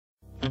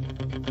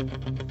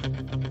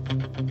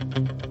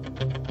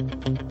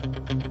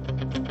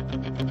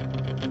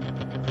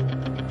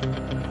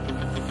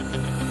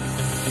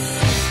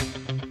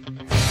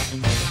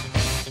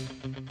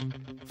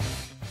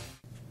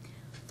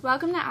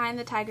Welcome to Eye on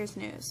the Tigers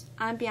News.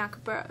 I'm Bianca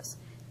Burrows.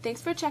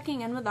 Thanks for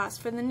checking in with us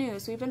for the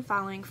news we've been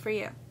following for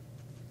you.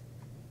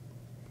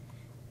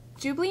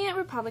 Jubilant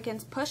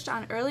Republicans pushed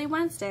on early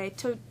Wednesday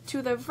to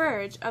the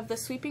verge of the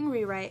sweeping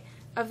rewrite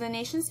of the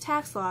nation's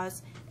tax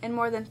laws in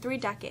more than 3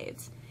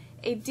 decades.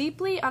 A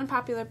deeply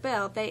unpopular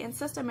bill they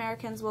insist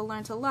Americans will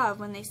learn to love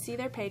when they see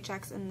their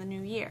paychecks in the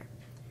new year.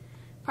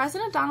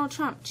 President Donald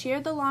Trump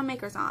cheered the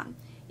lawmakers on,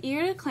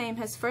 eager to claim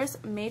his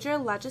first major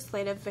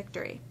legislative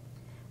victory.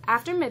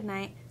 After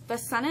midnight, the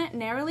Senate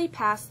narrowly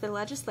passed the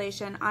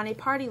legislation on a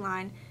party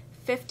line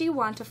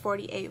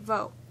 51-48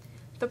 vote.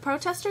 The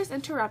protesters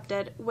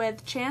interrupted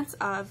with chants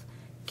of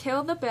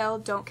 "Kill the bill,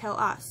 don't kill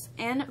us,"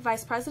 and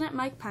Vice President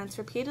Mike Pence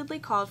repeatedly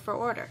called for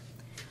order.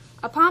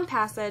 Upon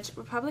passage,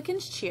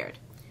 Republicans cheered.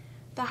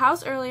 The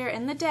House earlier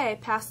in the day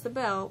passed the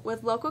bill,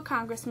 with local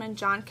Congressman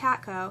John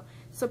Katko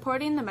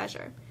supporting the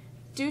measure.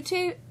 Due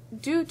to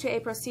a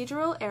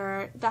procedural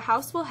error, the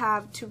House will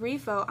have to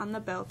re-vote on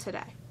the bill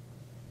today.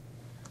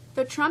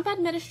 The Trump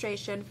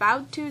administration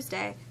vowed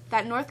Tuesday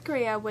that North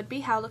Korea would be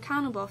held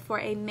accountable for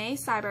a May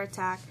cyber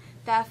attack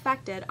that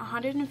affected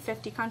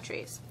 150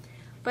 countries,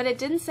 but it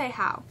didn't say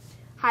how,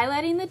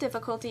 highlighting the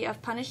difficulty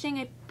of punishing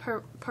a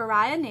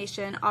pariah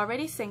nation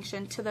already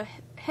sanctioned to the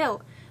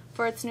hilt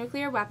for its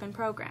nuclear weapon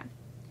program.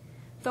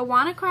 The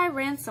WannaCry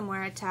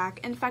ransomware attack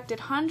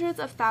infected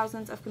hundreds of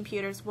thousands of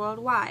computers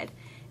worldwide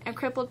and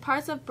crippled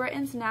parts of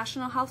Britain's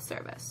National Health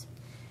Service.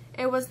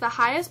 It was the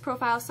highest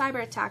profile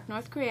cyber attack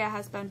North Korea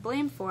has been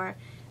blamed for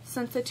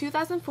since the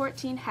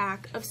 2014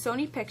 hack of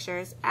Sony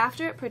Pictures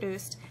after it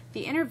produced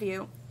The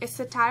Interview, a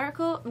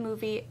satirical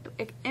movie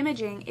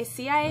imaging a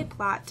CIA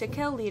plot to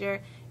kill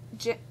leader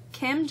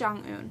Kim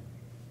Jong-un.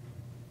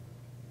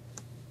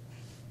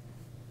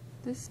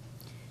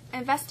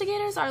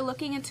 Investigators are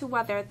looking into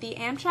whether the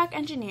Amtrak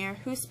engineer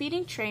whose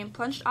speeding train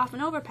plunged off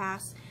an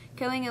overpass,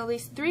 killing at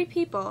least 3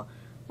 people,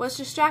 was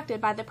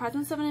distracted by the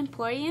presence of an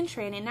employee in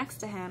training next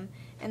to him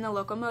in the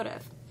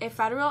locomotive, a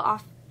federal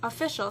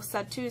official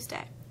said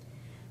Tuesday.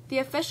 The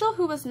official,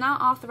 who was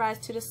not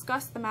authorized to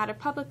discuss the matter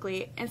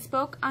publicly and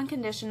spoke on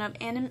condition of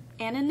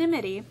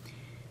anonymity,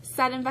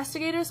 said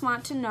investigators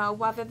want to know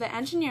whether the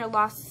engineer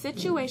lost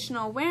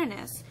situational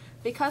awareness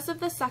because of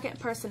the second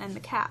person in the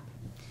cab.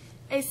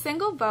 A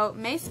single vote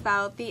may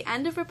spell the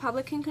end of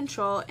Republican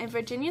control in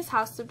Virginia's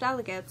House of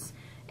Delegates.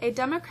 A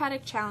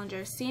Democratic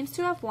challenger seems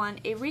to have won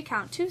a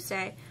recount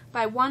Tuesday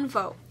by 1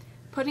 vote,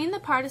 putting the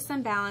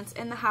partisan balance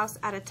in the House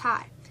at a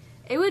tie.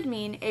 It would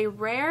mean a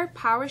rare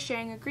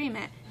power-sharing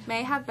agreement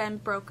may have been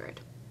brokered.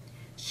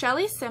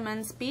 Shelley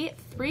Simmons beat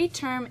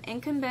 3-term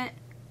incumbent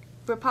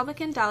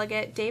Republican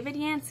delegate David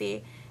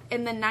Yancey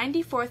in the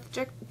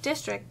 94th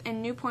District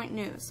in Newport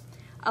News,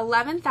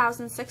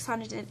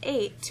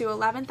 11,608 to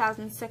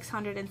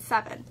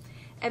 11,607,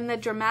 in the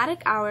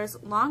dramatic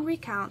hours-long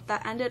recount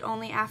that ended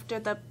only after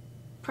the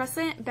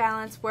precedent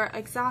ballots were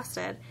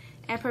exhausted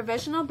and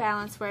provisional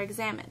ballots were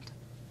examined.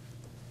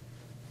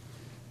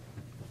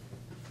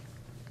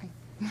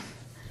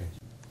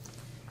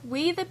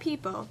 We the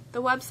People,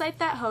 the website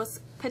that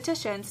hosts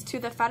petitions to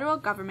the federal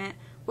government,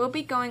 will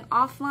be going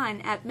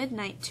offline at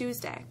midnight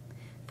Tuesday.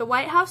 The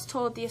White House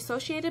told the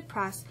Associated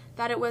Press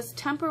that it was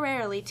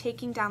temporarily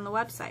taking down the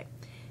website.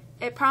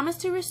 It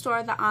promised to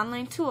restore the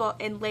online tool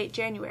in late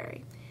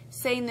January,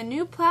 saying the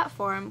new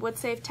platform would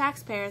save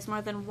taxpayers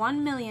more than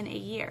 $1 million a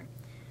year.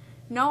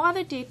 No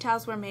other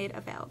details were made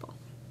available.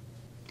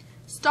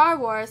 Star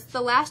Wars: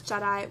 The Last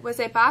Jedi was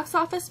a box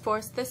office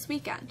force this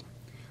weekend.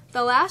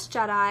 The Last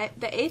Jedi,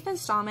 the 8th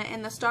installment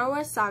in the Star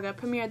Wars saga,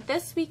 premiered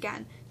this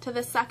weekend to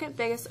the 2nd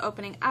biggest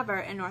opening ever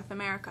in North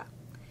America.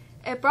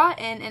 It brought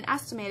in an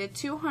estimated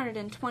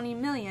 $220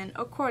 million,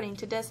 according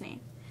to Disney.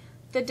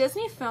 The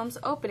Disney film's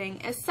opening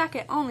is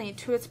second only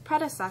to its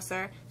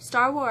predecessor,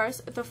 Star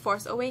Wars: The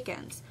Force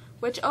Awakens,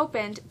 which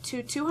opened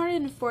to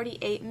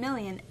 $248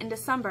 million in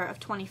December of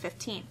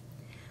 2015.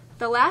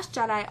 The Last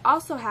Jedi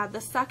also had the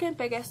 2nd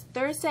biggest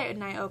Thursday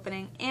night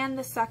opening and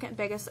the 2nd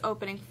biggest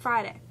opening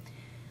Friday.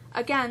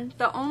 Again,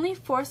 the only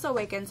Force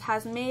Awakens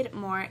has made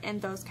more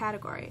in those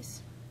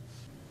categories.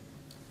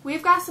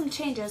 We've got some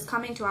changes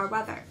coming to our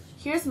weather.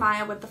 Here's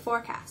Maya with the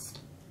forecast.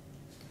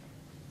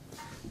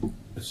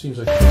 It seems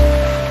like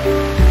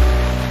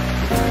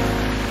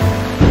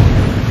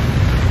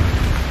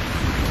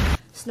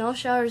snow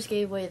showers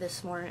gave way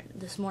this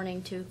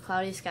morning to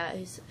cloudy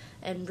skies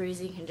and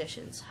breezy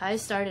conditions.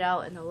 Highs started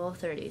out in the low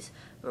 30s,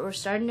 but we're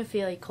starting to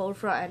feel a cold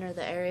front enter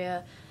the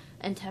area,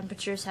 and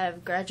temperatures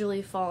have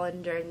gradually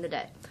fallen during the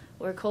day.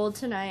 We're cold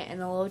tonight, and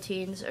the low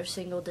teens or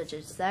single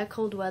digits. That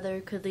cold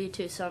weather could lead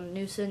to some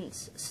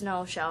nuisance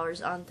snow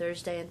showers on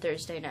Thursday and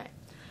Thursday night.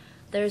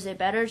 There's a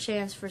better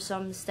chance for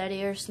some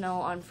steadier snow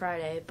on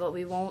Friday, but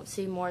we won't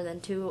see more than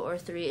 2 or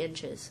 3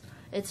 inches.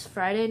 It's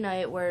Friday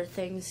night where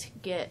things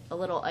get a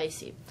little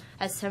icy.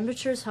 As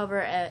temperatures hover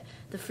at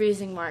the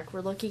freezing mark,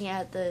 we're looking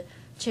at the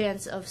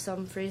chance of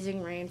some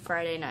freezing rain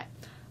Friday night.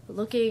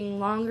 Looking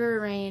longer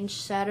range,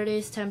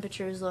 Saturday's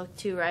temperatures look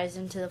to rise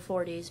into the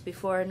 40s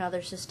before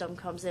another system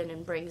comes in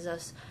and brings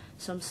us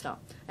some snow.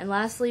 And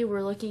lastly,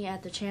 we're looking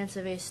at the chance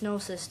of a snow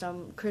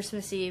system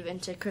Christmas Eve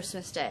into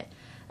Christmas Day,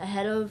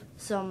 ahead of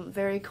some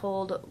very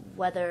cold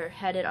weather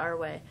headed our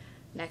way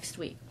next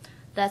week.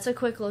 That's a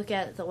quick look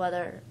at the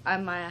weather.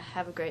 I'm Maya.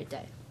 Have a great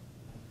day.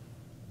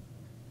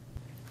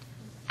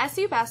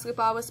 SU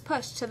basketball was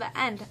pushed to the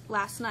end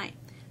last night.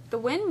 The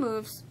win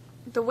moves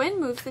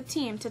the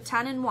team to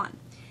 10-1.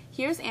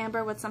 Here's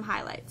Amber with some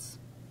highlights.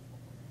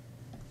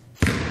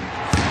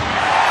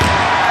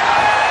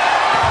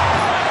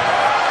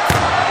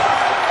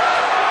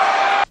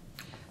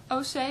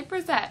 O'Shea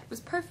Brissett was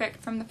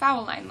perfect from the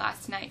foul line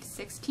last night,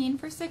 16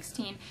 for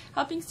 16,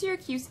 helping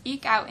Syracuse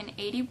eke out an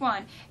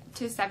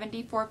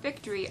 81-74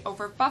 victory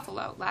over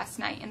Buffalo last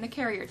night in the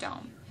Carrier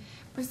Dome.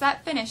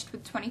 Brissett finished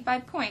with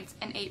 25 points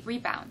and 8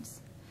 rebounds.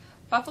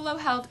 Buffalo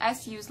held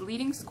SU's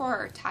leading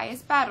scorer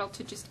Tyus Battle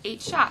to just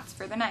 8 shots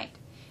for the night,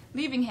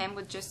 leaving him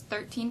with just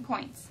 13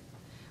 points.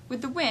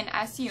 With the win,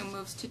 SU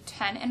moves to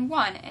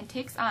 10-1 and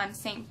takes on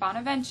St.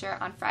 Bonaventure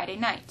on Friday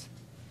night.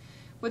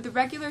 With the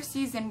regular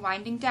season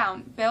winding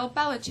down, Bill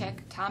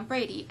Belichick, Tom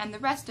Brady, and the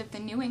rest of the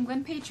New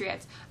England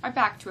Patriots are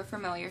back to a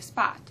familiar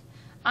spot,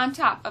 on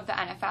top of the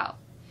NFL.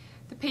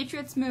 The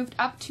Patriots moved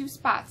up 2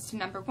 spots to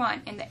number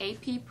 1 in the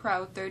AP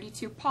Pro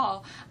 32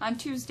 poll on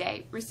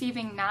Tuesday,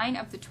 receiving 9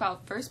 of the 12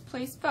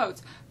 first-place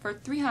votes for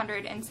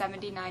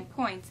 379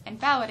 points and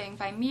balloting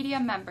by media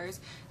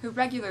members who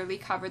regularly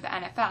cover the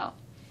NFL.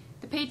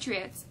 The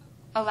Patriots,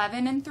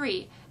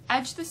 11-3,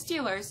 edged the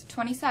Steelers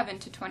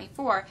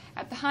 27-24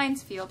 at the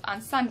Heinz Field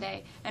on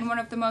Sunday in one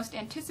of the most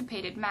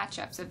anticipated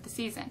matchups of the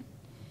season.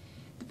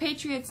 The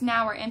Patriots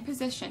now are in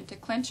position to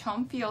clinch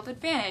home field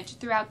advantage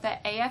throughout the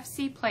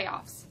AFC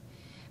playoffs.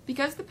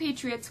 Because the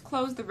Patriots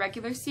close the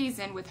regular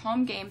season with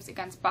home games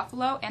against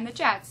Buffalo and the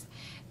Jets,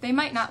 they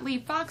might not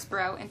leave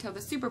Foxborough until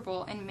the Super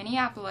Bowl in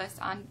Minneapolis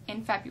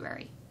in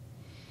February.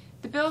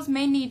 The Bills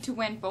may need to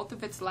win both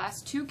of its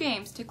last 2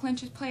 games to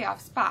clinch a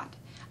playoff spot,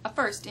 a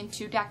first in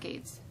 2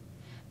 decades.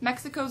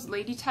 Mexico's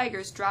Lady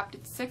Tigers dropped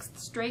its 6th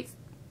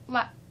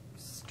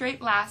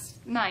straight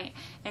last night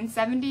in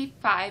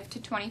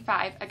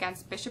 75-25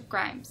 against Bishop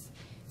Grimes.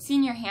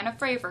 Senior Hannah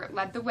Fravor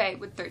led the way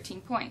with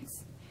 13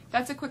 points.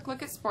 That's a quick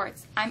look at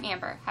sports. I'm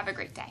Amber. Have a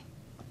great day.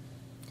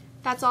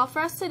 That's all for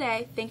us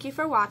today. Thank you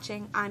for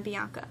watching. I'm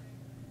Bianca.